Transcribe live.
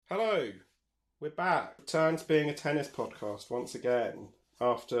Hello, we're back. Returned to being a tennis podcast once again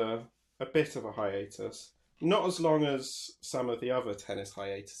after a bit of a hiatus. Not as long as some of the other tennis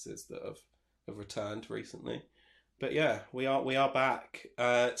hiatuses that have returned recently. But yeah, we are back.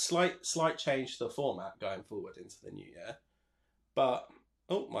 Slight change to the format going forward into the new year. But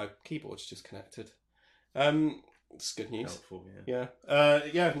my keyboard's just connected. It's good news. Helpful, yeah.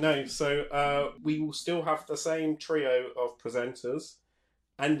 No. So we will still have the same trio of presenters.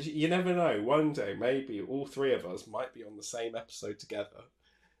 And you never know, one day maybe all three of us might be on the same episode together.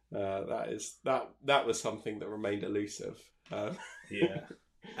 That was something that remained elusive. Yeah.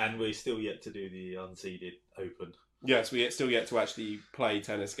 And we're still yet to do the unseeded open. Yes, we still yet to actually play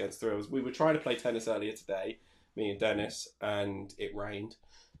tennis against three of us. We were trying to play tennis earlier today, me and Dennis, and it rained.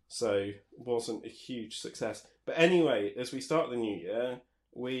 So it wasn't a huge success. But anyway, as we start the new year,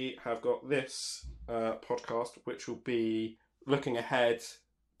 we have got this podcast, which will be looking ahead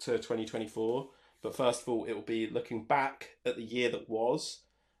to 2024. But first of all, it will be looking back at the year that was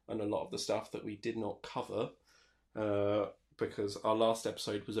and a lot of the stuff that we did not cover because our last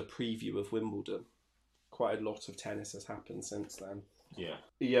episode was a preview of Wimbledon. Quite a lot of tennis has happened since then.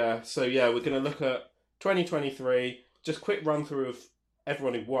 Yeah. So we're going to look at 2023, just quick run through of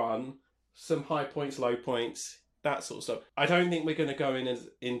everyone who won, some high points, low points, that sort of stuff. I don't think we're going to go in as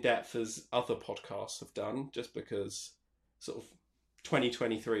in depth as other podcasts have done, just because sort of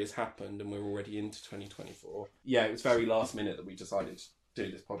 2023 has happened and we're already into 2024. Yeah, it was very last minute that we decided to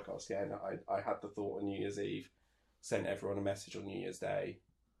do this podcast. Yeah, and I had the thought on New Year's Eve, sent everyone a message on New Year's Day,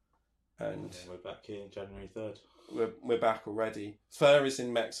 and we're back here January 3rd. We're back already. Fleur is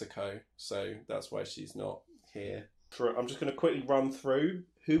in Mexico, so that's why she's not here. I'm just going to quickly run through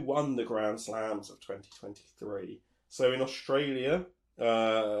who won the Grand Slams of 2023. So in Australia,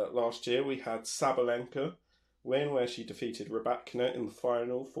 last year we had Sabalenka win, where she defeated Rybakina in the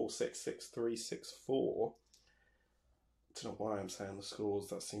final 4-6, 6-3, 6-4. I don't know why I'm saying the scores.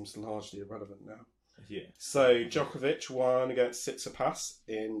 That seems largely irrelevant now. Yeah. So Djokovic won against Tsitsipas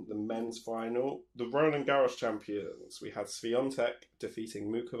in the men's final. The Roland Garros champions, we had Swiatek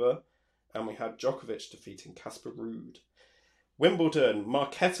defeating Mukova, and we had Djokovic defeating Casper Ruud. Wimbledon,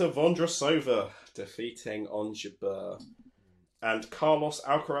 Marketa Vondrasova defeating Ons Jabeur, and Carlos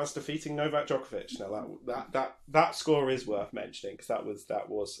Alcaraz defeating Novak Djokovic. Now that score is worth mentioning because that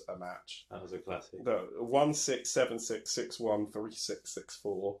was a match. That was a classic. 1-6, 7-6, 6-1,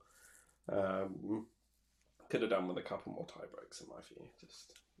 3-6, 6-4. Could have done with a couple more tie breaks in my view.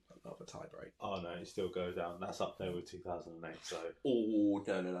 Just another tie break. Oh no, it still goes down. That's up there with 2008. So. Oh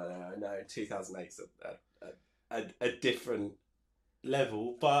no! 2008 is a different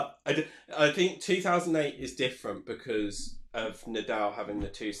level, but I think 2008 is different because of Nadal having the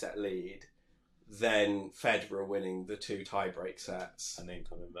 2-set lead, then Federer winning the 2 tie-break sets, and then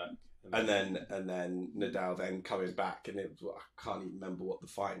coming back, and then Nadal then coming back, and I can't even remember what the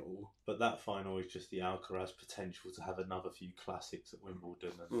final. But that final is just the Alcaraz potential to have another few classics at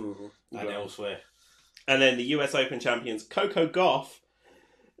Wimbledon and elsewhere. And then the US Open champions Coco Gauff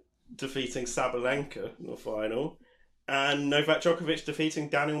defeating Sabalenka in the final. And Novak Djokovic defeating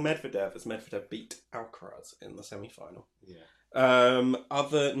Daniil Medvedev as Medvedev beat Alcaraz in the semi-final. Yeah.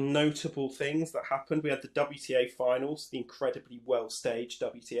 Other notable things that happened, we had the WTA finals, the incredibly well-staged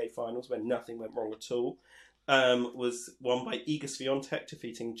WTA finals where nothing went wrong at all. Was won by Iga Swiatek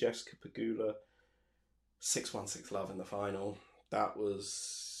defeating Jessica Pegula 6-1, 6-love in the final. That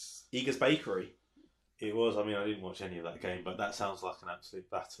was Iga's Bakery. It was. I mean, I didn't watch any of that game, but that sounds like an absolute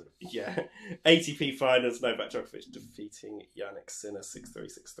battle. Yeah. ATP finals, Novak Djokovic defeating Jannik Sinner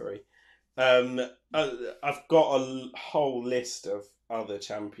 6-3, 6-3. I've got a whole list of other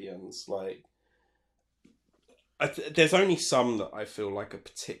champions. Like, there's only some that I feel like are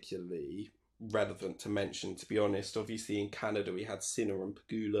particularly relevant to mention, to be honest. Obviously, in Canada, we had Sinner and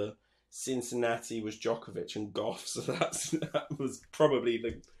Pegula. Cincinnati was Djokovic and Goff, so that was probably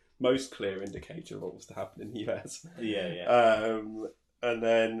the most clear indicator of what was to happen in the US. Yeah. And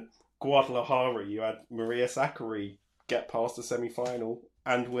then Guadalajara, you had Maria Sakkari get past the semi-final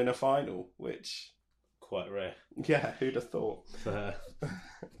and win a final, which... quite rare. Yeah, who'd have thought? But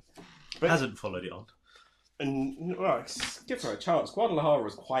hasn't followed it on. And, well, give her a chance. Guadalajara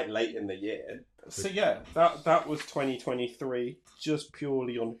was quite late in the year. So, yeah, that was 2023, just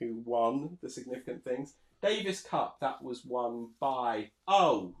purely on who won the significant things. Davis Cup, that was won by...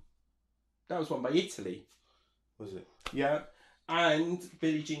 that was won by Italy. Was it? Yeah. And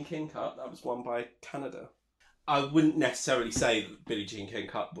Billie Jean King Cup, that was won by Canada. I wouldn't necessarily say that Billie Jean King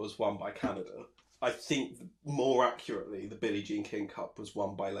Cup was won by Canada. I think more accurately, the Billie Jean King Cup was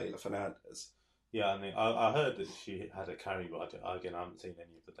won by Leylah Fernandez. Yeah, I mean, I heard that she had a carry, but I haven't seen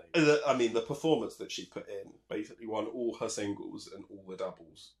any of the data. I mean, the performance that she put in basically won all her singles and all the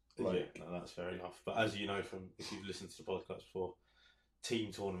doubles. Like, yeah, no, that's fair enough. But as you know from if you've listened to the podcast before,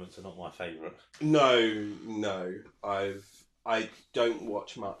 team tournaments are not my favourite. No, I don't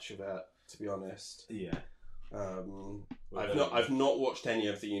watch much of it, to be honest. Yeah. I've not watched any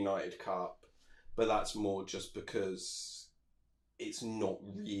of the United Cup, but that's more just because it's not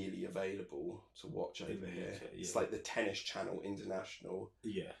really available to watch over here. UK, yeah. It's like the Tennis Channel International.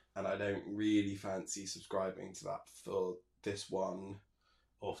 Yeah. And I don't really fancy subscribing to that for this one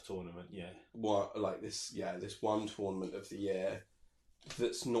off tournament, yeah. This one tournament of the year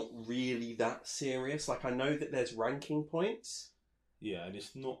that's not really that serious. Like, I know that there's ranking points. Yeah, and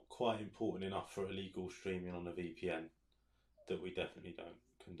it's not quite important enough for illegal streaming on a VPN that we definitely don't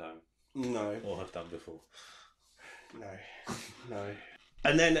condone. No. Or have done before. No.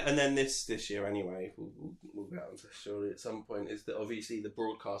 And then this year anyway, we'll get onto surely at some point, is that obviously the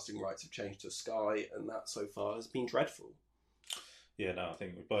broadcasting rights have changed to Sky, and that so far has been dreadful. Yeah, no, I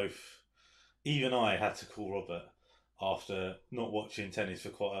think we both, even I had to call Robert after not watching tennis for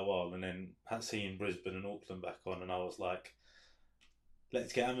quite a while, and then seeing Brisbane and Auckland back on, and I was like,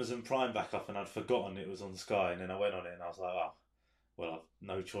 let's get Amazon Prime back up, and I'd forgotten it was on Sky, and then I went on it and I was like, well, I've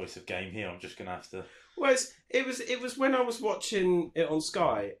no choice of game here. I'm just gonna have to. Well, it was when I was watching it on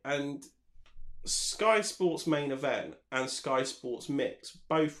Sky, and Sky Sports Main Event and Sky Sports Mix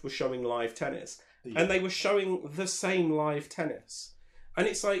both were showing live tennis, and they were showing the same live tennis, and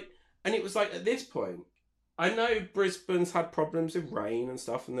it was like at this point, I know Brisbane's had problems with rain and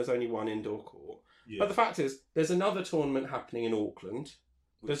stuff, and there's only one indoor court, but the fact is, there's another tournament happening in Auckland,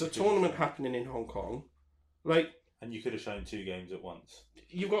 there's a tournament happening in Hong Kong, like. And you could have shown 2 games at once.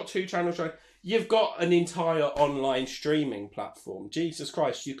 You've got 2 channels showing. You've got an entire online streaming platform. Jesus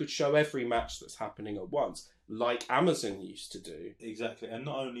Christ, you could show every match that's happening at once, like Amazon used to do. Exactly. And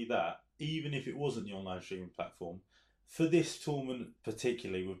not only that, even if it wasn't the online streaming platform, for this tournament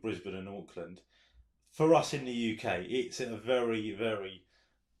particularly with Brisbane and Auckland, for us in the UK, it's at a very, very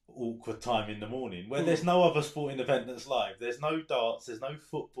awkward time in the morning where there's no other sporting event that's live. There's no darts, there's no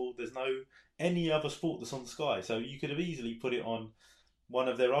football, there's no any other sport that's on Sky. So you could have easily put it on one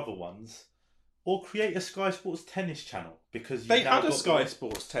of their other ones, or create a Sky Sports tennis channel, because they had a Sky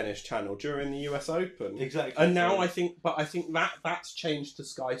Sports tennis channel during the US Open. Exactly. And now I think that's changed to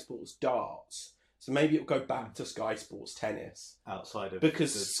Sky Sports darts. So maybe it'll go back to Sky Sports tennis outside of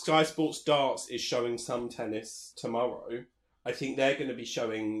because Sky Sports darts is showing some tennis tomorrow. I think they're going to be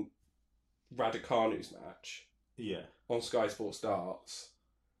showing Raducanu's match. Yeah. On Sky Sports darts.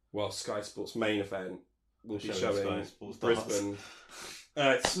 Well, Sky Sports Main Event will be showing Brisbane.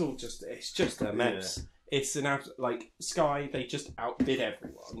 It's just a mess. Yeah. It's Sky. They just outbid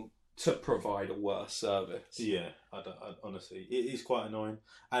everyone to provide a worse service. Yeah, I honestly, it is quite annoying.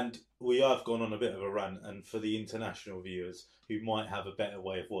 And we have gone on a bit of a rant. And for the international viewers who might have a better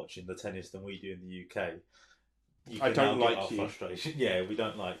way of watching the tennis than we do in the UK, I don't like you. Frustration. Yeah, we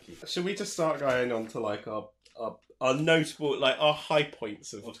don't like you. Should we just start going on to our notable, our high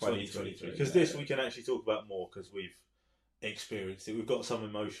points of 2023? Because this we can actually talk about more because we've experienced it. We've got some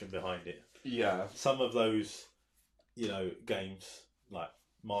emotion behind it. Yeah. Some of those, games like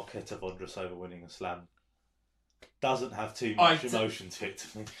Marketa Vondrousova winning a slam doesn't have too much emotion to it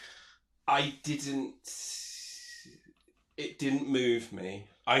to me. It didn't move me.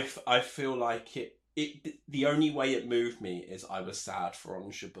 I feel like the only way it moved me is I was sad for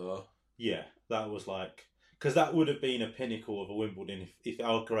Ons Jabeur. Yeah, that was because that would have been a pinnacle of a Wimbledon if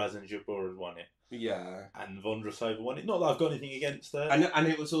Alcaraz and Jabeur had won it. Yeah. And Vondrousova won it. Not that I've got anything against her. And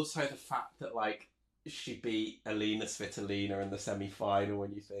it was also the fact that she beat Alina Svitolina in the semi-final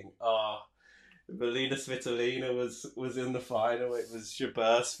when you think, if Alina Svitolina was in the final, it was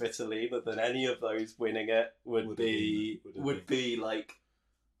Jabeur Svitolina, then any of those winning it would be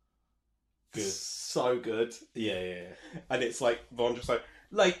good. So good. Yeah. And it's Vondrousova,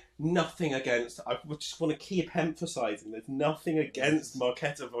 nothing against. I just want to keep emphasising. There's nothing against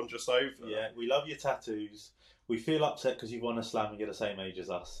Marketa Vondrousova. Yeah, we love your tattoos. We feel upset because you won a slam and you're the same age as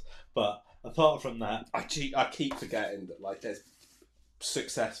us. But apart from that, I keep forgetting that there's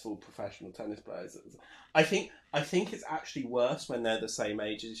successful professional tennis players. I think it's actually worse when they're the same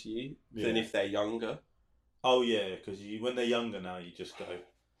age as you than if they're younger. Oh yeah, because when they're younger now, you just go,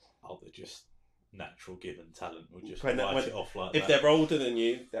 they're just natural given talent. We'll just write it off like if that. If they're older than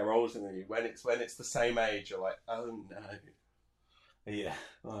you, they're older than you. When it's the same age, you're like, oh no. Yeah.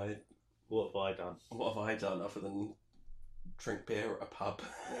 What have I done? What have I done other than drink beer at a pub?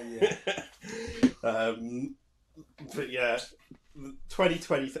 Yeah. But yeah,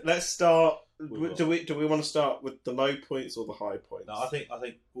 2020. Let's start Do we want to start with the low points or the high points? No, I think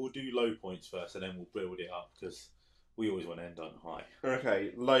we'll do low points first, and then we'll build it up because we always want to end on high.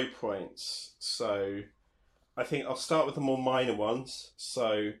 Okay, low points. So I think I'll start with the more minor ones.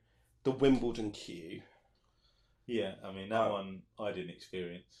 So the Wimbledon queue. Yeah, I mean that one I didn't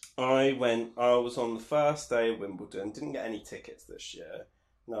experience. I was on the first day of Wimbledon, didn't get any tickets this year,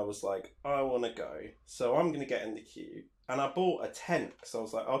 and I was like, I want to go, so I'm going to get in the queue. And I bought a tent because I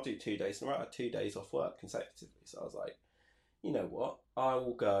was like, I'll do 2 days in a row. I had 2 days off work consecutively, so I was like, you know what, I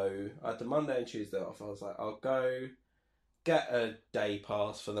will go. I had the Monday and Tuesday off. I was like, I'll go get a day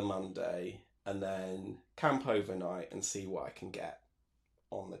pass for the Monday and then camp overnight and see what I can get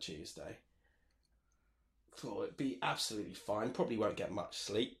on the Tuesday. Thought it'd be absolutely fine. Probably won't get much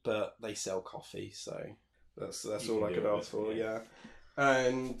sleep, but they sell coffee, so that's all I could ask for. Yeah,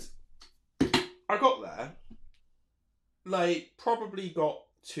 and I got there. Like, probably got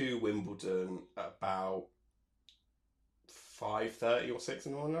to Wimbledon at about 5:30 or 6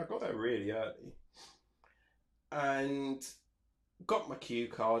 in the morning. I got there really early, and got my cue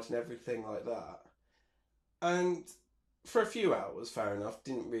card and everything like that. And for a few hours, fair enough,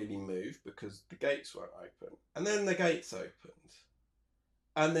 didn't really move because the gates weren't open. And then the gates opened.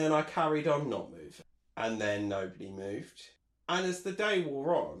 And then I carried on not moving. And then nobody moved. And as the day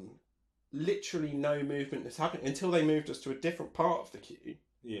wore on, literally no movement was happening until they moved us to a different part of the queue.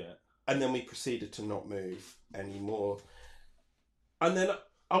 Yeah. And then we proceeded to not move anymore. And then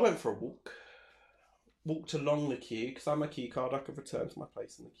I went for a walk. Walked along the queue because I had my queue card. I could return to my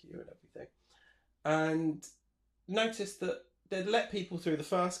place in the queue and everything. And noticed that they'd let people through the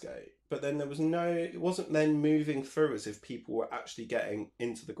first gate, but then it wasn't then moving through as if people were actually getting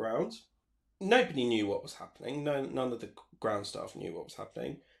into the grounds. Nobody knew what was happening. None of the ground staff knew what was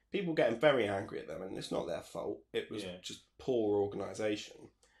happening. People getting very angry at them, and it's not their fault. It was just poor organisation.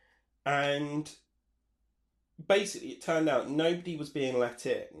 And basically it turned out nobody was being let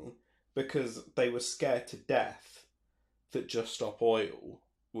in because they were scared to death that Just Stop Oil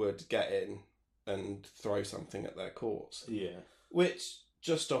would get in and throw something at their courts. Yeah. Which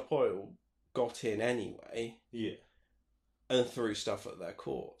Just Stop Oil got in anyway. Yeah. And threw stuff at their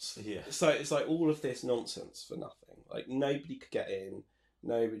courts. Yeah. So it's like all of this nonsense for nothing. Like, nobody could get in,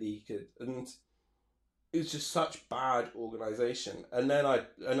 nobody could, and it was just such bad organisation. And then I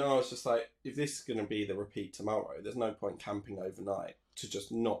was just like, if this is going to be the repeat tomorrow, there's no point camping overnight to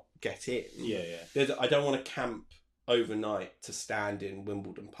just not get in. Yeah, yeah. I don't want to camp overnight to stand in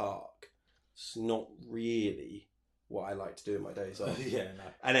Wimbledon Park. It's not really what I like to do in my days off. Yeah, no.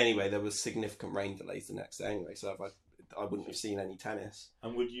 And anyway, there was significant rain delays the next day anyway, so I wouldn't have seen any tennis.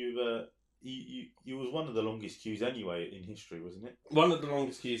 And would you was one of the longest queues anyway in history, wasn't it? One of the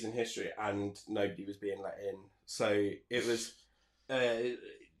longest queues in history, and nobody was being let in. So it was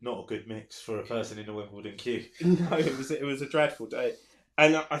not a good mix for a person in a Wimbledon queue. No, it was a dreadful day,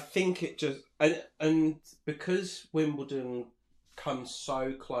 and I think it just and because Wimbledon comes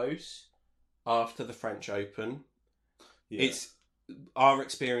so close after the French Open, it's our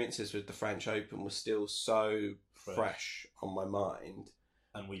experiences with the French Open were still so fresh on my mind.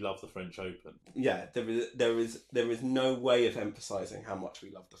 And we love the French Open. Yeah, there is no way of emphasising how much we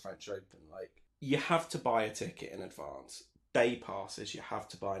love the French Open. Like, you have to buy a ticket in advance. Day passes you have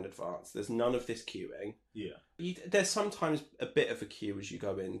to buy in advance. There's none of this queuing. Yeah. There's sometimes a bit of a queue as you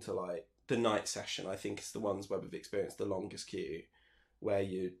go into like the night session. I think it's the ones where we've experienced the longest queue, where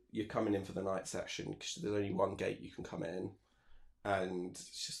you're coming in for the night session because there's only one gate you can come in, and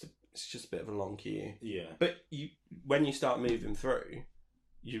it's just a bit of a long queue. Yeah. But when you start moving through,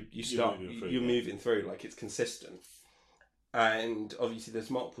 you're moving through like it's consistent, and obviously there's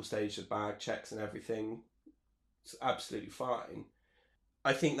multiple stages of bag checks and everything. It's absolutely fine.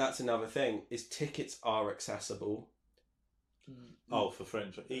 I think that's another thing is tickets are accessible. Oh, for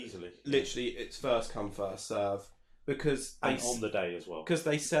French easily. Literally, it's first come first serve because on the day as well, because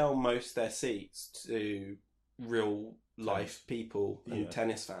they sell most of their seats to real life people and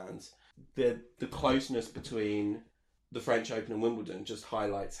tennis fans. The closeness between the French Open and Wimbledon just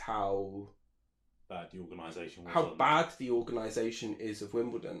highlights how bad the organisation was. How bad the organisation is of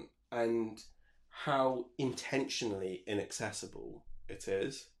Wimbledon and how intentionally inaccessible it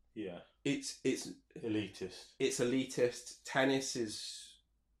is. Yeah. It's elitist. It's elitist. Tennis is,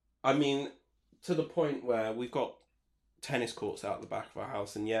 I mean, to the point where we've got tennis courts out the back of our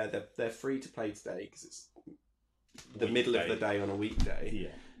house, and yeah, they're free to play today because it's the middle of the day on a weekday.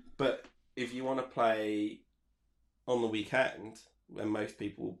 Yeah. But if you want to play on the weekend, when most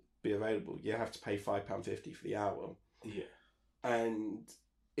people will be available, you have to pay £5.50 for the hour. Yeah. And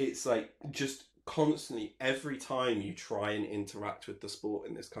it's like just constantly, every time you try and interact with the sport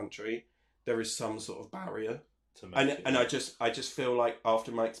in this country, there is some sort of barrier. to make it. And I just feel like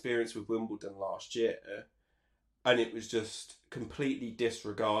after my experience with Wimbledon last year, and it was just completely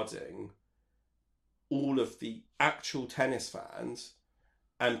disregarding all of the actual tennis fans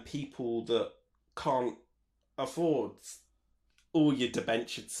and people that can't afford all your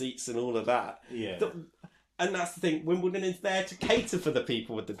debentured seats and all of that. Yeah. And that's the thing, Wimbledon is there to cater for the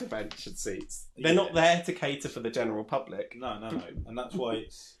people with the debentured seats. They're not there to cater for the general public. No. And that's why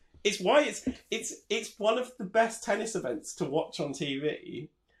It's why it's one of the best tennis events to watch on TV.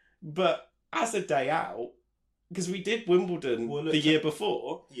 But as a day out, because we did Wimbledon the year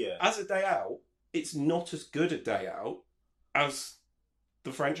before, as a day out, it's not as good a day out as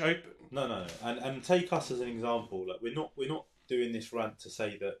the French Open. No. And take us as an example. Like we're not doing this rant to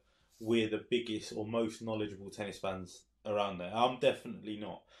say that we're the biggest or most knowledgeable tennis fans around there. I'm definitely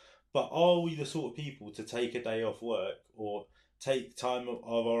not. But are we the sort of people to take a day off work or take time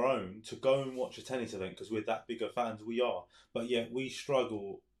of our own to go and watch a tennis event because we're that big of fans? We are. But yet we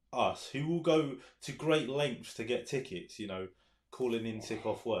struggle, us, who will go to great lengths to get tickets, calling in sick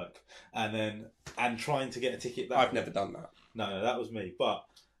off work and trying to get a ticket back. I've never done that. No, that was me. But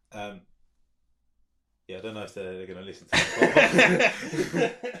I don't know if they're going to listen to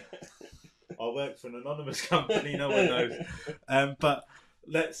that. I work for an anonymous company, no one knows. But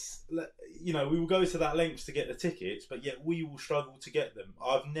we will go to that lengths to get the tickets, but yet we will struggle to get them.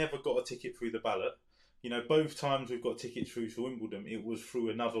 I've never got a ticket through the ballot. Both times we've got tickets through for Wimbledon, it was through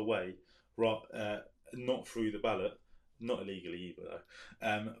another way, not through the ballot. Not illegally either,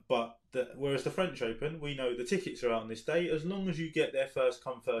 though. Whereas the French Open, we know the tickets are out on this day. As long as you get there first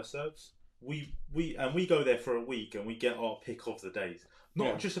come first serves, we go there for a week and we get our pick of the days.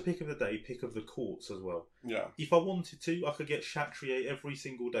 Not just a pick of the day, pick of the courts as well. Yeah. If I wanted to, I could get Chatrier every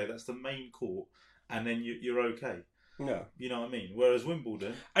single day. That's the main court, and then you're okay. Yeah. You know what I mean? Whereas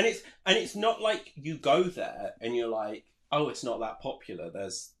Wimbledon, and it's not like you go there and you're like, oh, it's not that popular.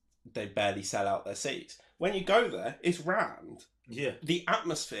 They barely sell out their seats. When you go there, it's rammed. Yeah. The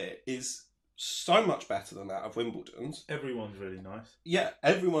atmosphere is so much better than that of Wimbledon's. Everyone's really nice. Yeah,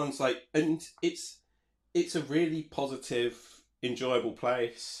 everyone's like, and it's a really positive, enjoyable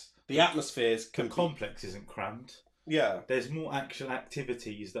place. The atmosphere's the complex isn't crammed. Yeah. There's more actual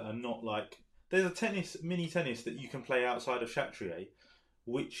activities that are not like, there's a mini tennis that you can play outside of Chatrier,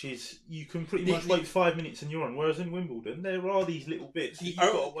 which is, you can pretty much wait 5 minutes and you're on. Whereas in Wimbledon, there are these little bits you've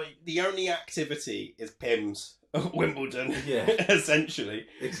got to wait. The only activity is Pimm's at Wimbledon, essentially.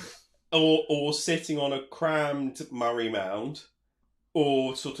 Or sitting on a crammed Murray Mound,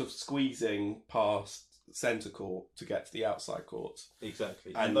 or sort of squeezing past centre court to get to the outside courts.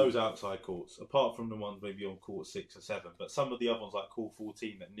 Exactly. And those outside courts, apart from the ones maybe on court 6 or 7, but some of the other ones like court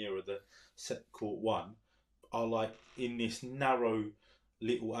 14 that nearer the set court 1 are like in this narrow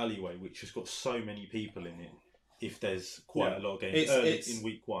little alleyway which has got so many people in it. If there's quite a lot of games in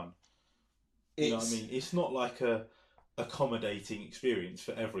week 1, you know what I mean? It's not like a accommodating experience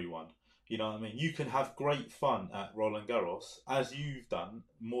for everyone. You know what I mean? You can have great fun at Roland Garros, as you've done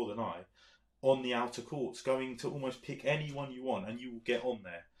more than I, on the outer courts, going to almost pick anyone you want and you will get on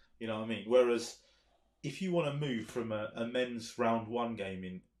there. You know what I mean? Whereas if you want to move from a men's round 1 game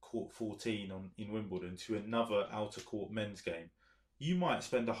in court 14 in Wimbledon to another outer court men's game, you might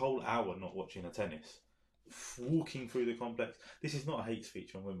spend a whole hour not watching a tennis, walking through the complex. This is not a hate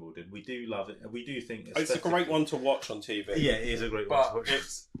speech on Wimbledon. We do love it. We do think it's a great one to watch on TV. Yeah, it is a great one to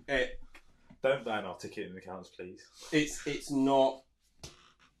watch. Don't ban our ticketing accounts, please. It's not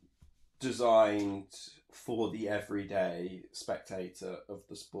designed for the everyday spectator of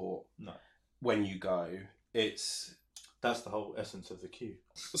the sport. No. When you go, that's the whole essence of the queue.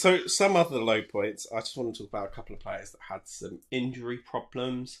 So some other low points. I just want to talk about a couple of players that had some injury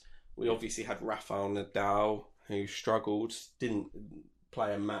problems. We obviously had Rafael Nadal, who struggled, didn't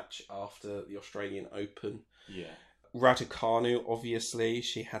play a match after the Australian Open. Yeah. Raducanu, obviously,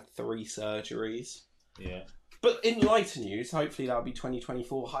 she had 3 surgeries. Yeah. But in lighter news, hopefully that'll be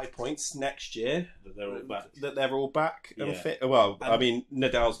 2024 high points next year. That they're all back. That they're all back and fit. Well, I mean,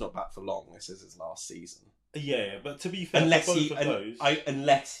 Nadal's not back for long. This is his last season. Yeah, but to be fair, unless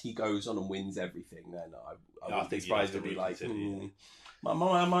he goes on and wins everything, then I wouldn't be surprised to be like,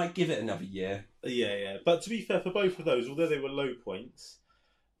 I might give it another year. Yeah. But to be fair, for both of those, although they were low points,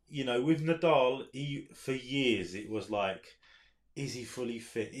 with Nadal, for years it was like, is he fully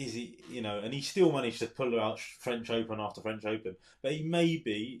fit? Is he, and he still managed to pull out French Open after French Open. But he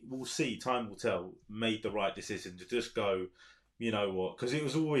maybe, we'll see, time will tell, made the right decision to just go, you know what? Because it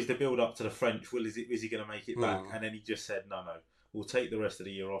was always the build up to the French. Well, is he going to make it back? And then he just said, no, we'll take the rest of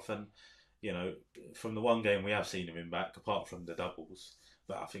the year off. And, from the one game we have seen him in back, apart from the doubles.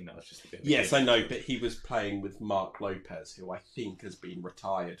 but I think that was just a bit of a Yes, I gimmick. know, but he was playing with Mark Lopez, who I think has been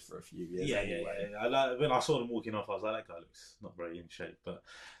retired for a few years. Yeah, anyway. When I saw them walking off, I was like, that guy looks not very in shape. But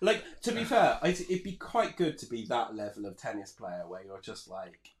Like, to be fair, it'd be quite good to be that level of tennis player where you're just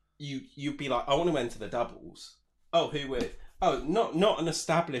like, you'd be like, I want to enter the doubles. Oh, who with? Oh, not an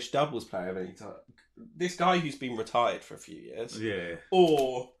established doubles player of any time. This guy who's been retired for a few years. yeah,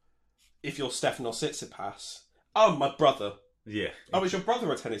 Or if you're Stefanos Tsitsipas, oh, my brother. yeah, Oh, is your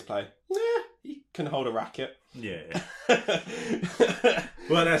brother a tennis player? Nah, he can hold a racket. yeah.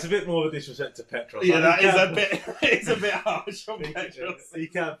 Well, that's a bit more of a disrespect to Petros. Yeah, Like, that is a bit. It's a bit harsh on he Petros. he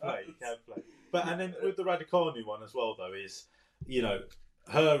can play. He can play. But and then with the Raducanu one as well, though, is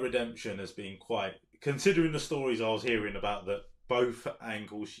her redemption has been quite. Considering the stories I was hearing about that both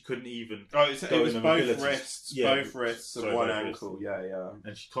ankles, she couldn't even. Oh, it go was in the both mobility. wrists, Yeah, both wrists, and sorry, one both ankle. wrists. Yeah.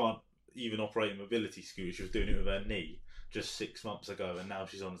 And she can't even operate a mobility scooter. She was doing it with her knee just 6 months ago, and now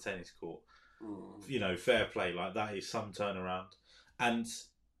she's on the tennis court. Fair play. Like, that is some turnaround. And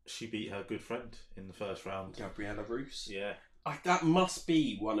she beat her good friend in the first round. Gabriela Rus. Yeah. That must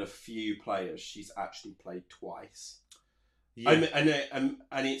be one of few players she's actually played twice. Yeah.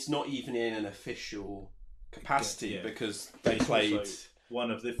 And it's not even in an official capacity Yeah. because they It's played also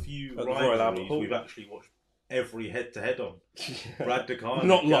one of the few at the Royal Albert rivalries Hall. we've actually watched every head-to-head on. Raducanu.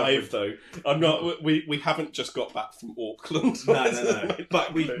 Not live though. I'm not. We haven't just got back from Auckland. No.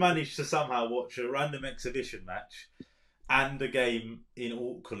 But we've managed to somehow watch a random exhibition match and a game in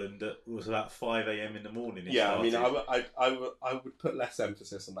Auckland that was about 5 a.m. in the morning. Yeah, I mean, I would put less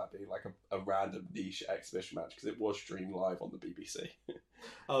emphasis on that being like a random niche exhibition match because it was streamed live on the BBC.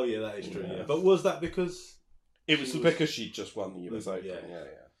 Oh yeah, that is true. Yeah. Yeah. But was that because It was because she just won the US Open. Yeah.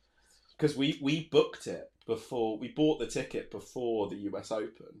 Because we booked it before we bought the ticket before the US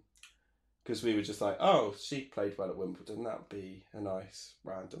Open. Because we were just like, oh, she played well at Wimbledon. That would be a nice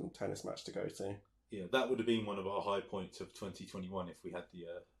random tennis match to go to. Yeah, that would have been one of our high points of 2021 if we had the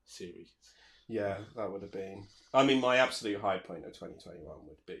series. Yeah, that would have been. I mean, my absolute high point of 2021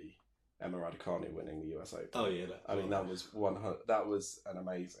 would be Emma Raducanu winning the US Open. Oh yeah, that was 100. That was an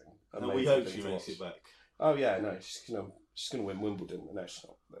amazing. And we hope she makes it back. Oh yeah, no, she's gonna win Wimbledon. No, she's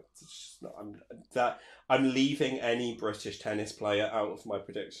not. It's just not. I'm leaving any British tennis player out of my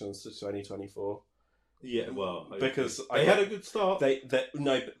predictions to 2024. Yeah, well, because they had a good start.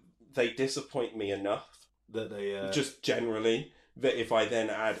 They disappoint me enough that they just generally that if I then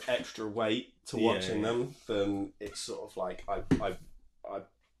add extra weight to watching them, then it's sort of like I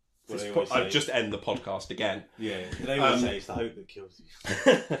just end the podcast again. Yeah, they always say it's the hope that kills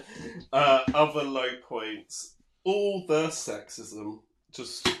you. Other low points, all the sexism.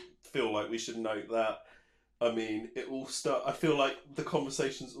 Just feel like we should note that. I mean, I feel like the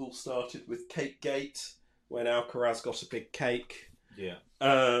conversations all started with Cake Gate when Alcaraz got a big cake. Yeah.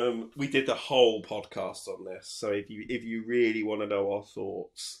 We did the whole podcast on this, so if you really want to know our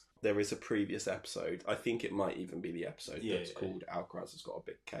thoughts, there is a previous episode. I think it might even be the episode that's called Alcaraz Has Got a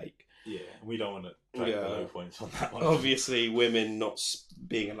Big Cake. Yeah, we don't want to drag the low points on that one. Obviously, women not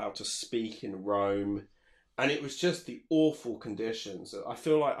being allowed to speak in Rome, and it was just the awful conditions. I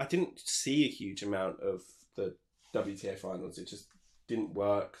feel like I didn't see a huge amount of the WTA finals. It just didn't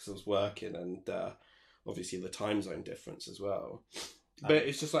work because I was working, and obviously the time zone difference as well. But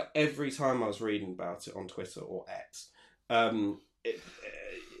it's just like every time I was reading about it on Twitter or X,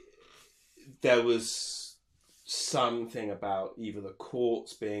 there was something about either the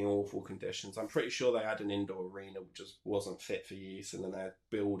courts being awful conditions. I'm pretty sure they had an indoor arena which just wasn't fit for use, and then they're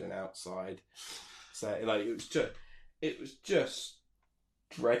building outside. So like it was just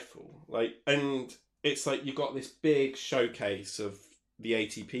dreadful. Like, and it's like you've got this big showcase of the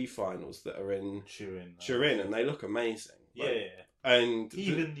ATP finals that are in Turin, and they look amazing. Yeah. And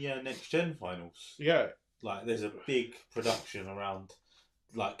even the next gen finals. Yeah. Like, there's a big production around,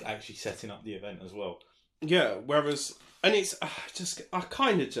 like, actually setting up the event as well. Yeah, whereas, and it's I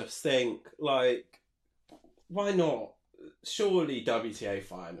kind of just think, like, why not? Surely WTA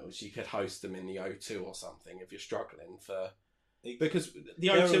finals, you could host them in the O2 or something if you're struggling because the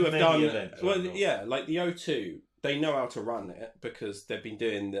O2 have done events, like the O2, they know how to run it because they've been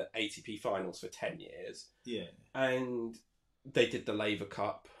doing the ATP finals for 10 years. Yeah, and they did the Laver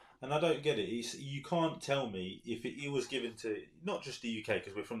Cup. And I don't get it. You can't tell me if it was given to, not just the UK,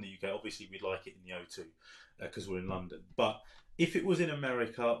 because we're from the UK, obviously we'd like it in the O2 because we're in London. But if it was in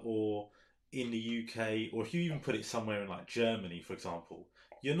America or in the UK, or if you even put it somewhere in like Germany, for example,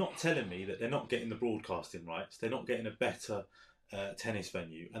 you're not telling me that they're not getting the broadcasting rights, they're not getting a better tennis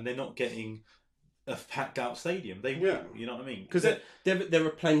venue, and they're not getting a packed out stadium. They will, you know what I mean? Because there are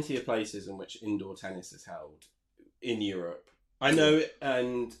plenty of places in which indoor tennis is held in Europe I know,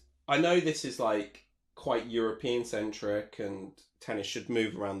 and I know this is like quite European centric, and tennis should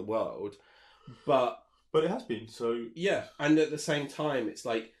move around the world, but But it has been, so... yeah, and at the same time, it's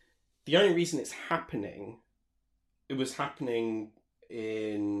like the only reason it's happening, it was happening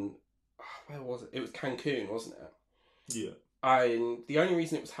in, where was it? It was Cancun, wasn't it? Yeah. And the only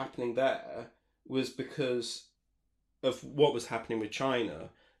reason it was happening there was because of what was happening with China.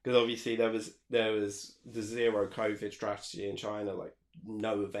 Because obviously there was the zero COVID strategy in China, like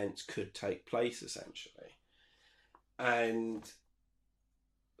no events could take place essentially. And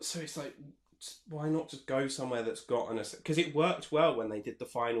so it's like, why not just go somewhere that's got an... Because it worked well when they did the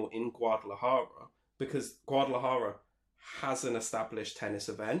final in Guadalajara, because Guadalajara has an established tennis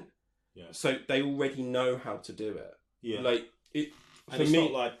event. Yeah. So they already know how to do it. Yeah. Like, it... And it's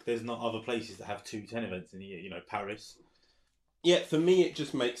not like there's not other places that have 2 10 events in a year, you know, Paris. Yeah, for me it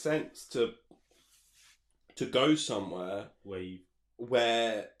just makes sense to go somewhere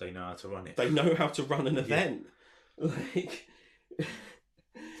where they know how to run it. They know how to run an event. Like,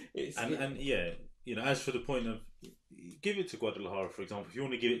 and yeah, you know, as for the point of give it to Guadalajara, for example, if you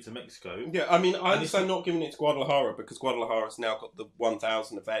want to give it to Mexico. Yeah, I mean, I understand not giving it to Guadalajara because Guadalajara's now got the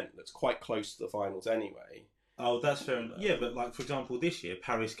 1000 event that's quite close to the finals anyway. Oh, that's fair enough. Yeah, but like for example, this year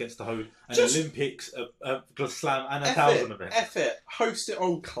Paris gets to host an Olympics, a Slam, and a 1000 event. F it, host it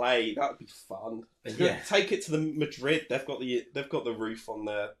on clay. That'd be fun. Yeah, take it to the Madrid. They've got the roof on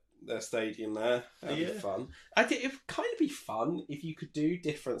their stadium there. That'd be fun. It would kind of be fun if you could do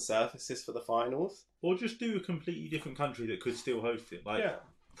different surfaces for the finals, or just do a completely different country that could still host it. Like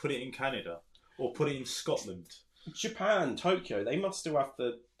put it in Canada or put it in Scotland, Japan, Tokyo. They must still have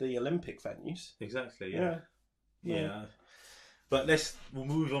the Olympic venues. Exactly. Yeah. But we'll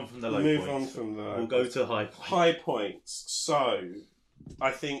move on from the low points. We'll go to high points. High points. So,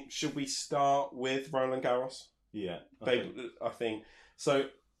 I think, should we start with Roland Garros? Yeah. I think. So,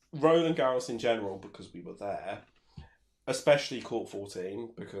 Roland Garros in general, because we were there, especially Court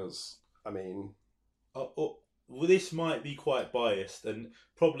 14, because, I mean... well, this might be quite biased and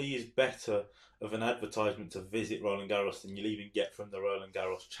probably is better of an advertisement to visit Roland Garros than you'll even get from the Roland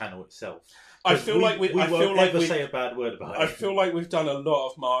Garros channel itself. I feel like we won't say a bad word about it. I feel like we've done a lot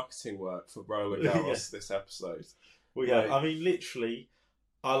of marketing work for Roland Garros this episode. We have. I mean, literally,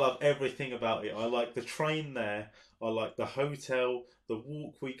 I love everything about it. I like the train there. I like the hotel, the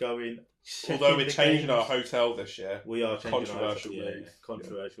walk we go in. Although we're changing our hotel this year. We are changing controversial our hotel,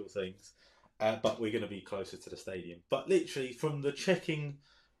 controversial things. But we're going to be closer to the stadium. But literally, from the checking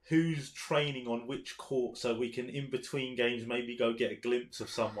who's training on which court, so we can, in between games, maybe go get a glimpse of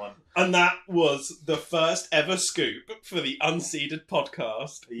someone. And that was the first ever scoop for the Unseeded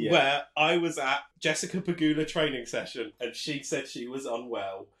podcast, where I was at Jessica Pegula training session, and she said she was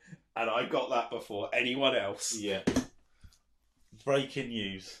unwell, and I got that before anyone else. Yeah. Breaking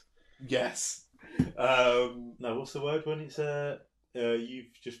news. Yes. No, what's the word when it's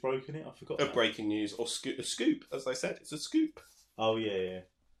you've just broken it? I forgot. Breaking news or a scoop, as I said, it's a scoop. Oh yeah.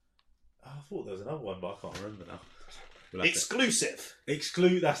 I thought there was another one, but I can't remember now. Exclusive.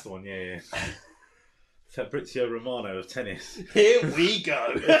 That's the one. Yeah. Fabrizio Romano of tennis. Here we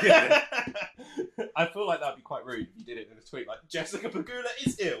go. I feel like that'd be quite rude if you did it in a tweet, like Jessica Pegula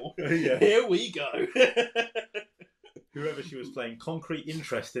is ill. Here we go. Whoever she was playing, concrete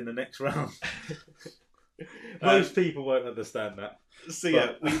interest in the next round. Most people won't understand that.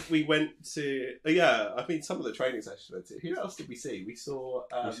 So we went to I mean some of the training sessions we went to. Who else did we see? We saw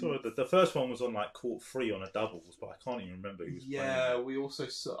the first one was on like court 3 on a doubles, but I can't even remember who was playing. Yeah, we also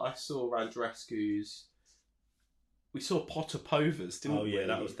I saw Radrescu's. We saw Potapova's, didn't we? Oh yeah,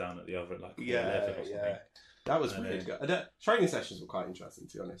 that was down at the other 11 or something. That was weird. Training sessions were quite interesting,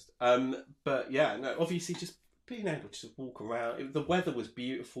 to be honest. But yeah, no, obviously just being able to just walk around. The weather was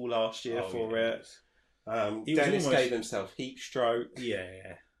beautiful last year for it. Dennis gave himself heat stroke.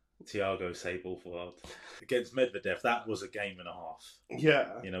 Yeah. Thiago Sable for against Medvedev. That was a game and a half.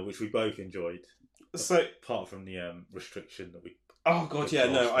 Yeah, which we both enjoyed. So apart from the restriction that we. Oh god,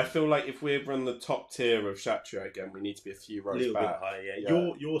 yeah, no. I feel like if we're on the top tier of Chatrier again, we need to be a few rows bit back. higher.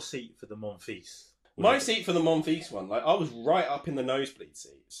 Yeah. Your seat for the Monfils. My seat for the Monfils one, like I was right up in the nosebleed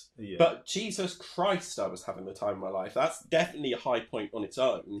seats. Yeah. But Jesus Christ, I was having the time of my life. That's definitely a high point on its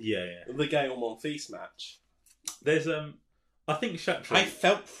own. Yeah. The Gael Monfils match. There's I think Chatrier. I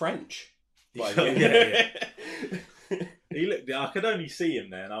felt French. Yeah. He looked. I could only see him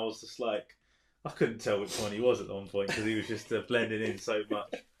there, and I was just like, I couldn't tell which one he was at one point because he was just blending in so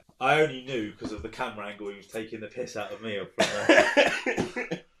much. I only knew because of the camera angle he was taking the piss out of me.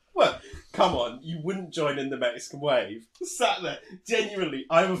 Well, come on, you wouldn't join in the Mexican wave. Sat there, genuinely,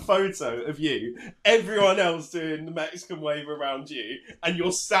 I have a photo of you, everyone else doing the Mexican wave around you, and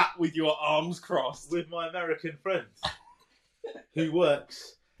you're sat with your arms crossed. With my American friend, who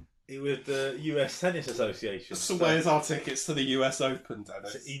works with the US Tennis Association. So where's our tickets to the US Open,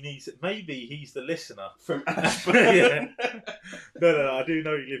 Dennis? So he needs. Maybe he's the listener From Ashburn. Yeah. No. I do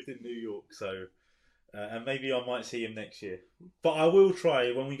know he lived in New York, so and maybe I might see him next year. But I will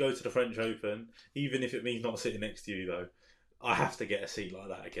try when we go to the French Open, even if it means not sitting next to you. Though, I have to get a seat like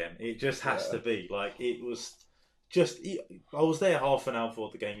that again. It just has to be like it was. I was there half an hour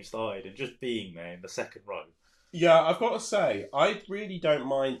before the game started, and just being there in the second row. Yeah, I've got to say, I really don't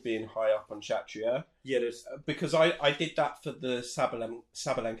mind being high up on Chatrier. Yeah, there's Because I did that for the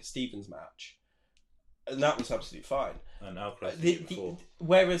Sabalenka-Stevens match. And that was absolutely fine. and Alcaraz did it before.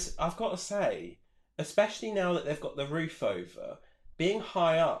 Whereas, I've got to say, especially now that they've got the roof over, being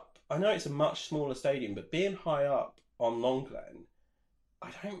high up, I know it's a much smaller stadium, but being high up on Longlen,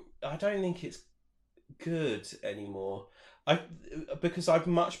 I don't think it's good anymore. Because I've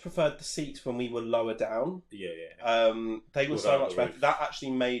much preferred the seats when we were lower down. Yeah. They were Without so much the better. roof. That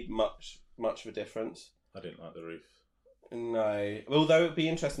actually made much of a difference. I didn't like the roof. No, although it'd be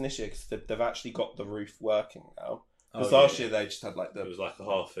interesting this year because they've actually got the roof working now. Because Oh, last yeah. year they just had like It was like a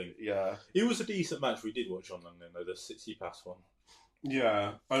half thing. yeah. It was a decent match we did watch on London though, the City Pass one.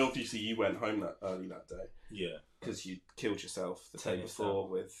 Yeah, and obviously you went home that early that day Yeah. because you killed yourself the day Tennis before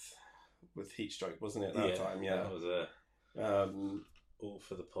with heat stroke, wasn't it? That time, yeah. That was all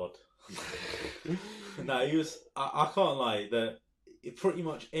for the pod. Um, No, he was. I can't lie. That pretty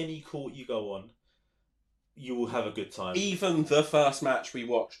much any court you go on, you will have a good time. even the first match we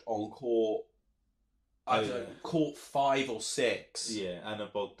watched on court, Oh, yeah. court 5 or 6. Yeah, Anna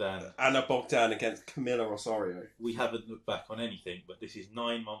Bogdan. Anna Bogdan against Camila Osorio. We haven't looked back on anything, but this is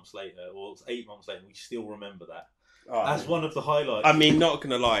 9 months later, or it's 8 months later, and we still remember that as one of the highlights. I mean, not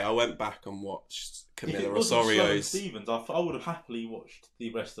gonna lie, I went back and watched if it Camila wasn't Sloane Osorio's. Stevens, I would have happily watched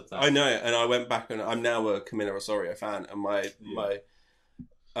the rest of that. I know, and I went back and I'm now a Camila Osorio fan, and my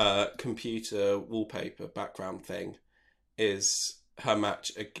computer wallpaper background thing is her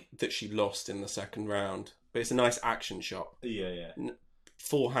match that she lost in the second round. But it's a nice action shot. Yeah.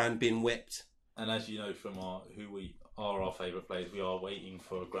 Forehand being whipped. And as you know from our favourite players, we are waiting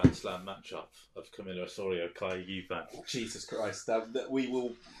for a Grand Slam matchup of Camila Osorio, Kai Yuban. Jesus Christ, that we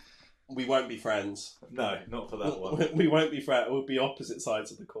won't be friends. No, not for that one. We won't be friends. We'll be opposite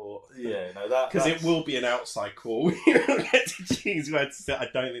sides of the court. Yeah, no, that Because it will be an outside court. We don't get to choose where to sit. I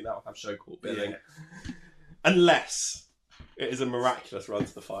don't think that will have show court billing. Yeah. Unless it is a miraculous run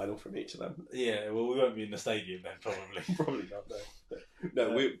to the final from each of them. Yeah, well, we won't be in the stadium then, probably. Probably not, no.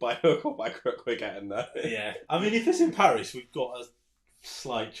 No, by hook or by crook, we're getting there. Yeah, I mean, if it's in Paris, we've got a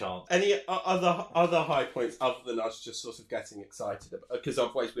slight chance. Any other high points other than us just sort of getting excited? Because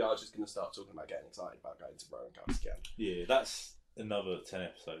otherwise we are just going to start talking about getting excited about going to Rowan Cups again. Yeah, that's another 10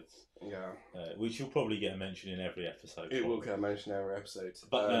 episodes. Yeah. Which you'll probably get a mention in every episode. It will get mentioned every episode.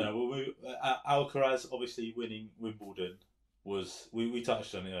 But Alcaraz obviously winning Wimbledon was, we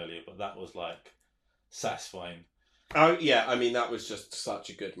touched on it earlier, but that was like satisfying. Oh yeah, I mean that was just such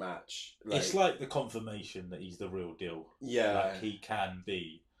a good match. It's like the confirmation that he's the real deal. Yeah, like he can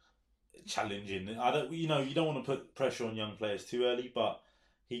be challenging. You don't want to put pressure on young players too early, but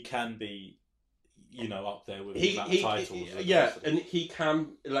he can be, up there with the amount of titles. And he can.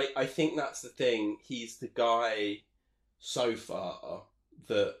 I think that's the thing. He's the guy so far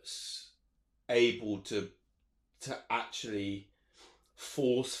that's able to actually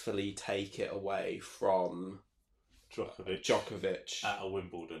forcefully take it away from Djokovic at a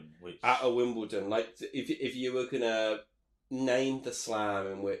Wimbledon. If you were gonna name the slam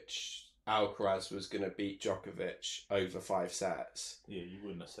in which Alcaraz was gonna beat Djokovic over 5 sets, yeah, you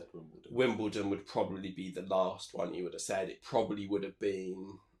wouldn't have said Wimbledon. Wimbledon would probably be the last one you would have said. It probably would have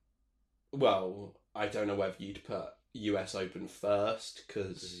been. Well, I don't know whether you'd put US Open first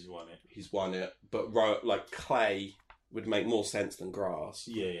because he's won it. But clay would make more sense than grass.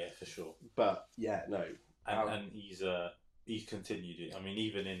 Yeah, for sure. But yeah, no. And he's continued it. I mean,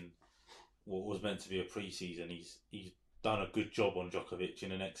 even in what was meant to be a pre-season, he's done a good job on Djokovic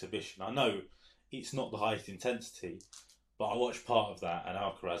in an exhibition. I know it's not the highest intensity, but I watched part of that, and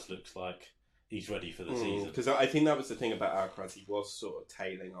Alcaraz looks like he's ready for the season. Because I think that was the thing about Alcaraz. He was sort of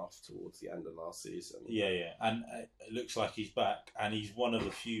tailing off towards the end of last season. Yeah, and it looks like he's back, and he's one of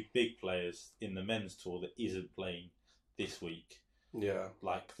the few big players in the men's tour that isn't playing this week. Yeah,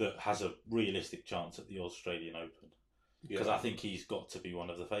 that has a realistic chance at the Australian Open, because I think he's got to be one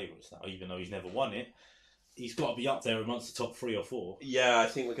of the favourites now, even though he's never won it. he's got to be up there amongst the top 3 or 4. Yeah, I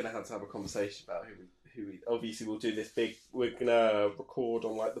think we're going to have a conversation about who we obviously we'll do this big. We're going to record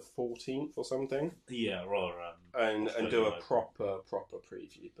on like the 14th or something. Yeah, rather and do a proper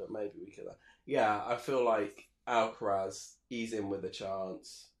preview. But maybe we could. Yeah, I feel like Alcaraz, he's in with a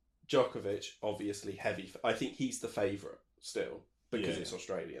chance. Djokovic, obviously heavy. I think he's the favourite still because it's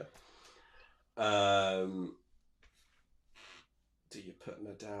Australia. Do you put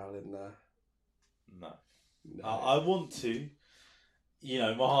Nadal in there? No. I want to. You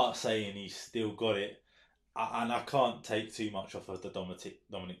know, my heart's saying he's still got it. And I can't take too much off of the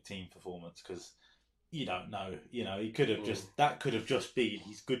Dominic Thiem performance because you don't know. You know, he could have that could have just been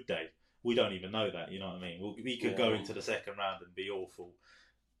his good day. We don't even know that. You know what I mean? We could go into the second round and be awful.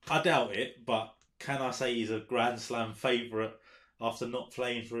 I doubt it, but can I say he's a Grand Slam favourite after not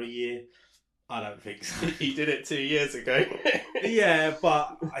playing for a year? I don't think so. He did it 2 years ago. Yeah,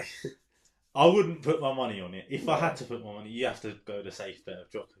 but I wouldn't put my money on it. If I had to put my money, you have to go the safe bet of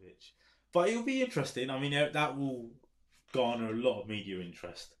Djokovic. But it'll be interesting. I mean, that will garner a lot of media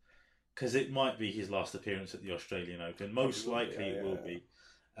interest because it might be his last appearance at the Australian Open. Most likely it will be.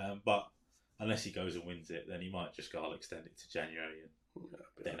 But unless he goes and wins it, then he might just go, I'll extend it to January and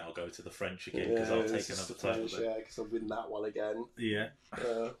then I'll go to the French again because I'll take another title. Yeah, because I'll win that one again. Yeah.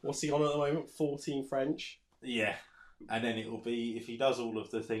 What's he on at the moment? 14 French? Yeah. And then it will be, if he does all of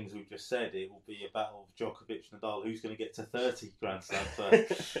the things we've just said, it will be a battle of Djokovic and Nadal. Who's going to get to 30 Grand Slam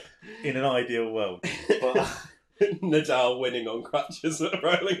first in an ideal world? But Nadal winning on crutches at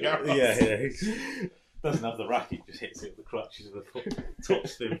Roland Garros. Yeah. He doesn't have the racket, just hits it with the crutches with a top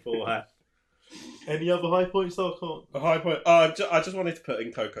spin forehand. Any other high points though? I can't. A high point. I just wanted to put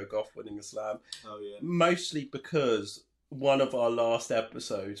in Coco Gauff winning a slam. Oh yeah. Mostly because one of our last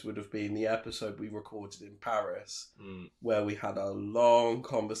episodes would have been the episode we recorded in Paris, where we had a long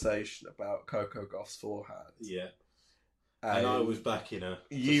conversation about Coco Gauff's forehand. Yeah. And I was backing her.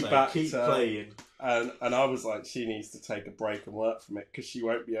 You backed keep her, playing. and I was like, she needs to take a break and work from it because she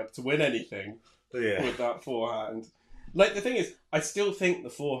won't be able to win anything with that forehand. Like the thing is, I still think the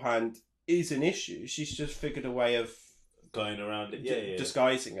forehand is an issue. She's just figured a way of going around it,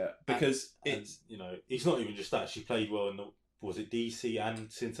 disguising it because it's it's not even just that. She played well in was it DC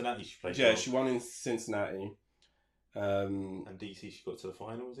and Cincinnati? She played she won in Cincinnati, and DC she got to the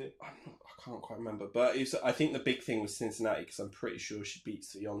final. Was it? I can't quite remember, but I think the big thing was Cincinnati because I'm pretty sure she beat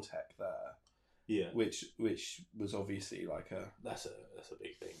Swiatek there. Yeah, which was obviously like that's a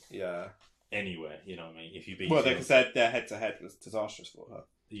big thing. Yeah, anywhere, you know what I mean. If you beat because their head to head was disastrous for her.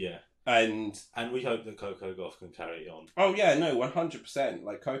 Yeah. And we hope that Coco Gauff can carry it on. Oh yeah, no, 100%.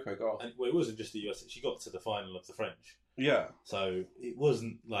 Like Coco Gauff. And it wasn't just the US. She got to the final of the French. Yeah. So it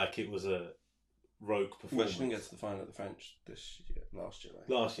wasn't like it was a rogue performance. Well, she didn't get to the final of the French last year.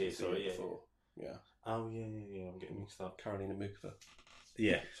 Though. Last year, sorry, yeah. Before. Yeah. Oh yeah. I'm getting mixed up. Carolina Muchova.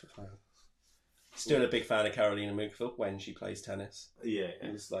 Yeah. Still a big fan of Carolina Muchova when she plays tennis. Yeah.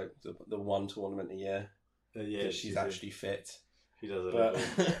 It's like the one tournament a year. Yeah. She's actually fit. She does a little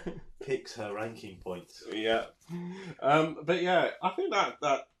picks her ranking points. Yeah. But yeah, I think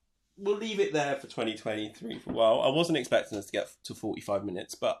that we'll leave it there for 2023 for a while. I wasn't expecting us to get to 45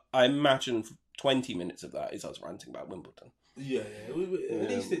 minutes, but I imagine 20 minutes of that is us ranting about Wimbledon. Yeah. At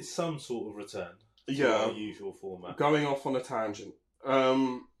least it's some sort of return to our usual format. Going off on a tangent.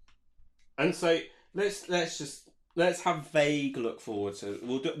 And so let's have vague look forward to.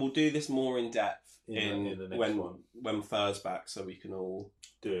 We'll do this more in depth in the next one when Fur's back, so we can all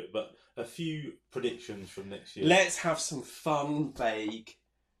do it. But a few predictions from next year. Let's have some fun, vague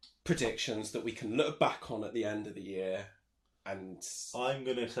predictions that we can look back on at the end of the year. And I'm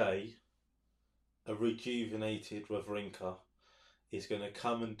gonna say a rejuvenated Wawrinka is gonna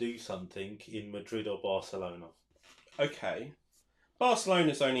come and do something in Madrid or Barcelona. Okay,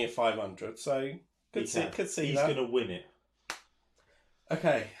 Barcelona's only a 500, so could see He's that. He's gonna win it.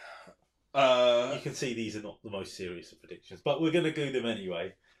 Okay. You can see these are not the most serious of predictions, but we're going to do them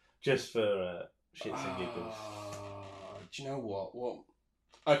anyway, just for shits and giggles. Do you know what?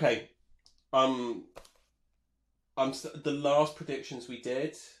 Okay. The last predictions we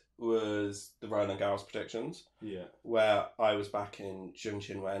did was the Roland Garros predictions. Yeah. Where I was backing Zheng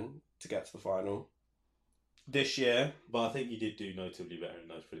Qinwen to get to the final. This year, but I think you did do notably better in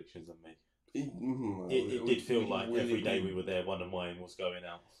those predictions than me. It did feel like every day we were there, one of mine was going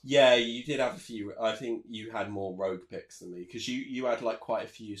out. Yeah, you did have a few. I think you had more rogue picks than me because you had like quite a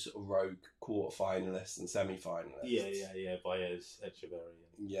few sort of rogue quarter finalists and semi finalists. Yeah. Baez, Echeverry,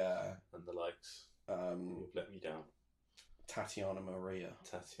 and the likes. You've let me down. Tatiana Maria,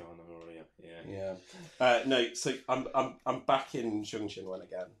 yeah. No, so I'm back in Zheng Qinwen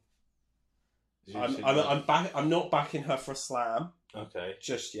again. I'm back. I'm not backing her for a slam Okay.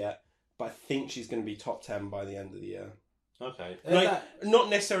 just yet, but I think she's going to be top 10 by the end of the year. Okay. Not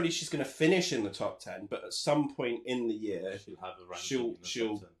necessarily she's going to finish in the top 10, but at some point in the year, she'll have a ranking.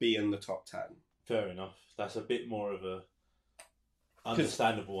 She'll be in the top 10. Fair enough. That's a bit more of a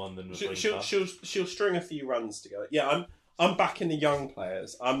understandable one than she'll string a few runs together. Yeah, I'm backing the young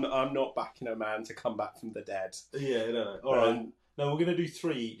players. I'm not backing a man to come back from the dead. Yeah, no. All right. No, we're going to do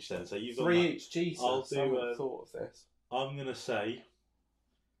 3 each then. So you've got 3 each. Jesus, I'll do. I haven't thought of this. I'm going to say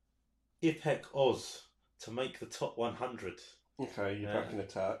Ipek Oz to make the top 100. Okay, you're backing a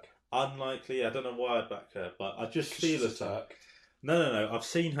Turk. Unlikely. I don't know why I back her, but I just feel a Turk. No. I've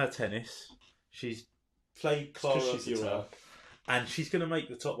seen her tennis. She's played Clara Burel, and she's going to make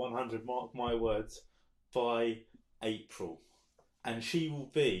the top 100. Mark my words, by April, and she will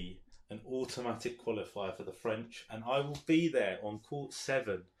be an automatic qualifier for the French, and I will be there on court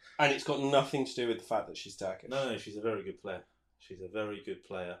 7. And it's got nothing to do with the fact that she's Turkish. No, she's a very good player. She's a very good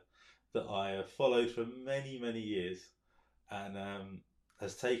player that I have followed for many, many years, and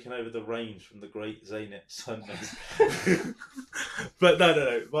has taken over the reins from the great Zeynep Sönmez. But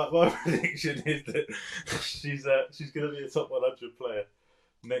no. My prediction is that she's going to be a top 100 player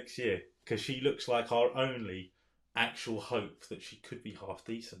next year, because she looks like our only actual hope that she could be half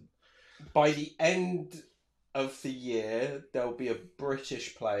decent. By the end of the year, there'll be a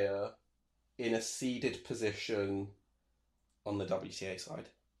British player in a seeded position on the WTA side.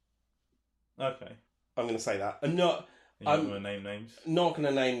 Okay. I'm going to say that. I'm not going to name names. Not going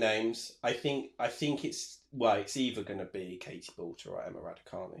to name names. I think it's either going to be Katie Boulter or Emma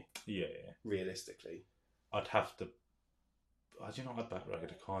Raducanu. Yeah. Realistically, I'd have to. I do not like back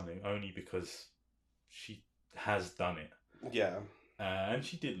Raducanu only because she has done it. Yeah. And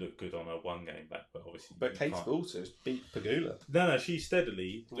she did look good on her one game back, but obviously. But Katie Boulter's beat Pegula. No, she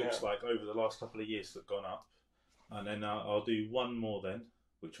steadily looks like over the last couple of years have gone up. And then I'll do one more then,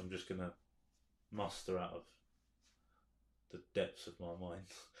 which I'm just going to muster out of the depths of my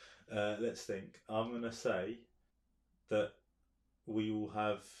mind. Let's think. I'm going to say that we will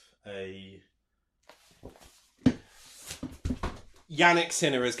have a... Yannick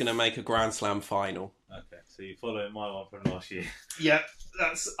Sinner is going to make a Grand Slam final. Okay, so you're following my one from last year. Yeah,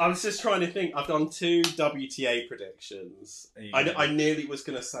 I was just trying to think. I've done 2 WTA predictions. Yeah. I nearly was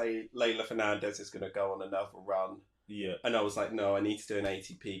going to say Leylah Fernandez is going to go on another run. Yeah. And I was like, no, I need to do an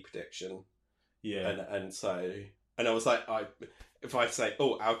ATP prediction. Yeah. And I was like, if I say,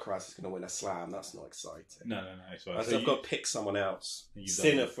 Alcaraz is going to win a slam, that's not exciting. No. It's right. I've got to pick someone else.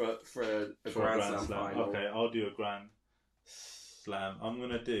 Sinner for a Grand Slam final. Okay, I'll do a Grand Slam. I'm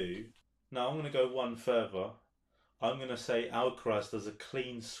going to go one further. I'm going to say Alcaraz does a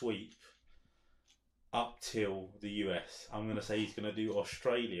clean sweep up till the US. I'm going to say he's going to do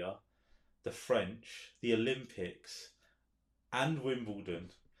Australia, the French, the Olympics, and Wimbledon.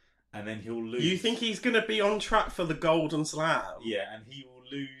 And then he'll lose. You think he's going to be on track for the Golden Slam? Yeah, and he will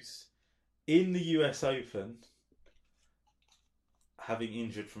lose in the US Open, having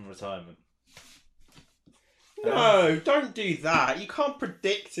injured from retirement. No, don't do that. You can't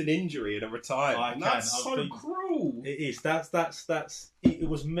predict an injury in a retirement. That's so cruel. It is. That's. It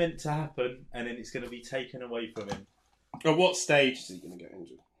was meant to happen, and then it's going to be taken away from him. At what stage is he going to get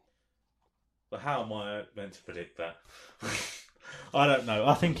injured? But how am I meant to predict that? I don't know.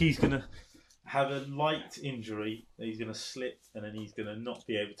 I think he's going to have a light injury. He's going to slip, and then he's going to not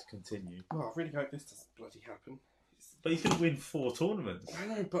be able to continue. Oh, I really hope this doesn't bloody happen. But he's going to win 4 tournaments. I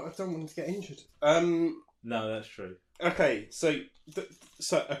know, but I don't want him to get injured. No, that's true. Okay, so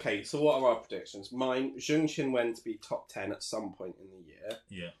what are our predictions? Mine, Zheng Qinwen to be top 10 at some point in the year.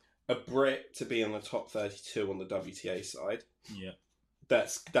 Yeah. A Brit to be in the top 32 on the WTA side. Yeah.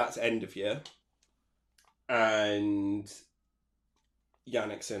 That's end of year. And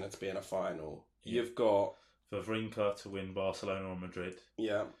Yannick Sinner to be in a final. Yeah. You've got Wawrinka to win Barcelona or Madrid.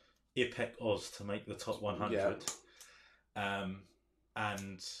 Yeah. Ipek Oz to make the top 100. Yeah.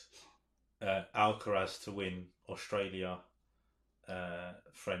 And Alcaraz to win Australia,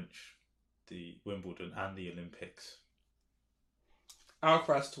 French, the Wimbledon and the Olympics.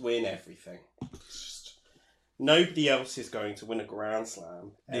 Alcaraz to win everything. Nobody else is going to win a Grand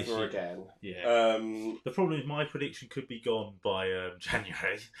Slam ever again. Yeah. The problem is my prediction could be gone by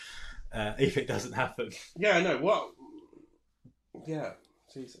January if it doesn't happen. Yeah, I know. What? Yeah,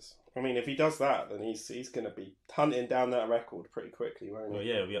 Jesus. I mean, if he does that, then he's going to be hunting down that record pretty quickly, won't he? Well,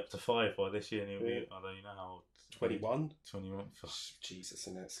 yeah, he'll be up to 5 by this year, and he'll be, I don't know how old. 21? 21. Jesus,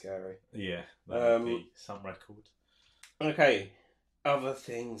 isn't it scary? Yeah, that would be some record. Okay, other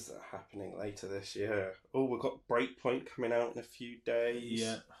things that are happening later this year. Oh, we've got Breakpoint coming out in a few days.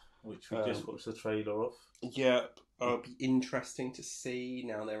 Yeah. which we just watched the trailer of. Yep. It'll be interesting to see.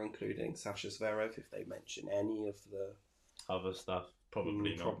 Now they're including Sasha Zverev, if they mention any of the other stuff.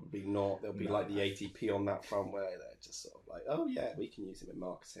 Probably not. Probably not. There'll be like the ATP on that front where they're just sort of like, oh yeah, we can use him in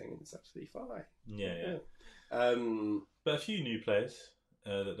marketing and it's absolutely fine. Yeah. But a few new players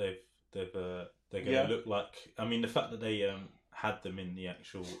that they're going to look like. I mean, the fact that they had them in the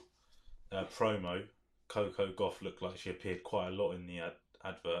actual promo, Coco Gauff looked like she appeared quite a lot in the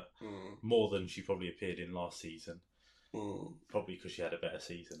advert, more than she probably appeared in last season. Probably because she had a better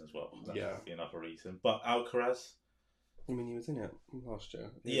season as well. That would be another reason. But Alcaraz, I mean, he was in it last year.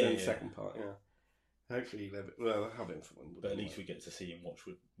 He was in the second part. Yeah. Hopefully, they'll have him for Wimbledon. But at least we get to see him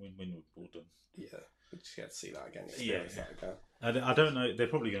win Wimbledon. Yeah, we just get to see that again. I don't know. They're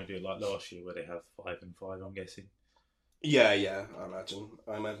probably going to do it like last year, where they have 5 and 5. I'm guessing. Yeah. I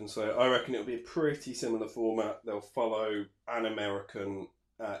imagine so. I reckon it'll be a pretty similar format. They'll follow an American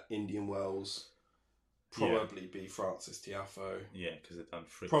at Indian Wells. Probably be Francis Tiafoe. Yeah, because they've done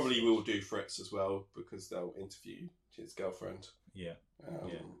Fritz. Probably will do Fritz as well, because they'll interview his girlfriend. Yeah.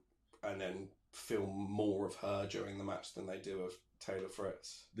 And then film more of her during the match than they do of Taylor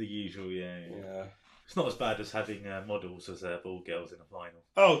Fritz. The usual, yeah. It's not as bad as having models as ball girls in a final.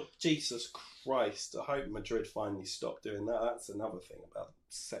 Oh, Jesus Christ. I hope Madrid finally stopped doing that. That's another thing about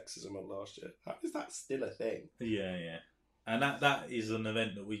sexism of last year. How is that still a thing? Yeah. And that is an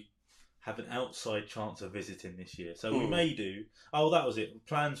event that we have an outside chance of visiting this year. So we may do... Oh, that was it.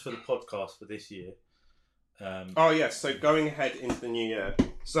 Plans for the podcast for this year. So going ahead into the new year.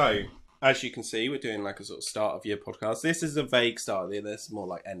 So, as you can see, we're doing like a sort of start of year podcast. This is a vague start of the year. This is more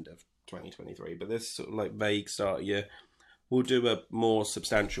like end of 2023. But this sort of like vague start of year. We'll do a more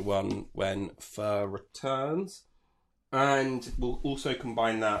substantial one when Fur returns. And we'll also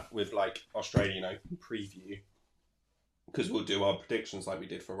combine that with like Australian Open preview. Because we'll do our predictions like we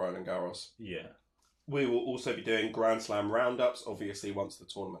did for Roland Garros. Yeah. We will also be doing Grand Slam roundups, obviously, once the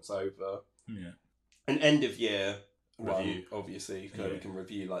tournament's over. Yeah. An end of year review, obviously, so we can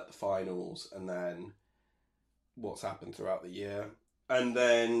review like the finals and then what's happened throughout the year. And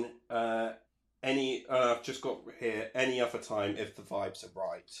then I've just got here any other time if the vibes are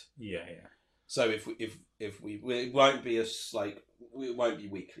right. Yeah. So if we it won't be it won't be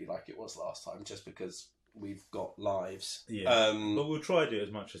weekly like it was last time, just because we've got lives. Yeah. But we'll try to do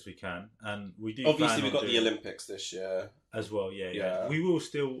as much as we can, and we do. Obviously, we've got the Olympics this year as well. Yeah. We will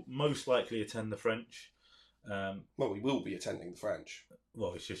still most likely attend the French. Well, we will be attending the French.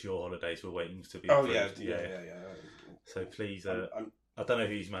 Well, it's just your holidays. We're waiting to be. Oh approved. Yeah. So please, I don't know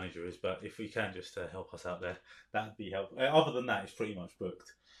who his manager is, but if we can just help us out there, that'd be helpful. Other than that, it's pretty much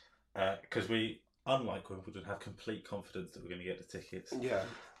booked because we, unlike Wimbledon, have complete confidence that we're going to get the tickets. Yeah.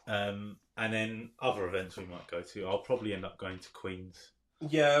 And then other events we might go to. I'll probably end up going to Queen's.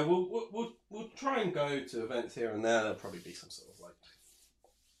 Yeah, we'll try and go to events here and there. There'll probably be some sort of like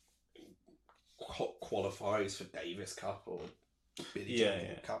qualifiers for Davis Cup or Billie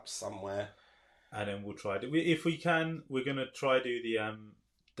Jean Cup somewhere. And then we'll try to, if we can, we're going to try to do the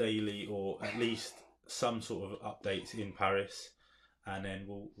daily or at least some sort of updates in Paris. And then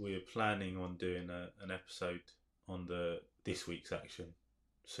we're planning on doing an episode on this week's action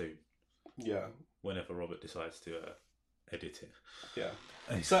soon. Yeah. Whenever Robert decides to edit it. Yeah.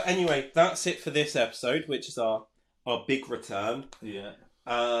 So anyway, that's it for this episode, which is our big return. Yeah.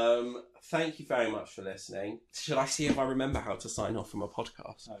 Thank you very much for listening. Should I see if I remember how to sign off from a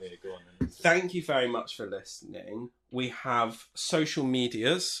podcast? Oh yeah, go on then. Thank you very much for listening. We have social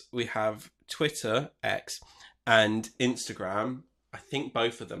medias. We have Twitter, X, and Instagram. I think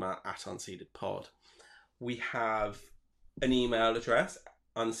both of them are at UnseededPod. We have an email address,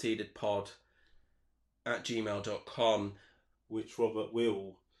 unseededpod@gmail.com, which Robert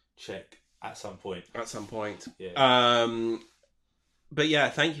will check at some point. Yeah. But yeah,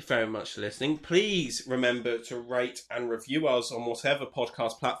 thank you very much for listening. Please remember to rate and review us on whatever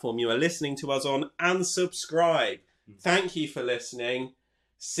podcast platform you are listening to us on, and subscribe. Thank you for listening.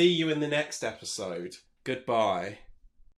 See you in the next episode. Goodbye.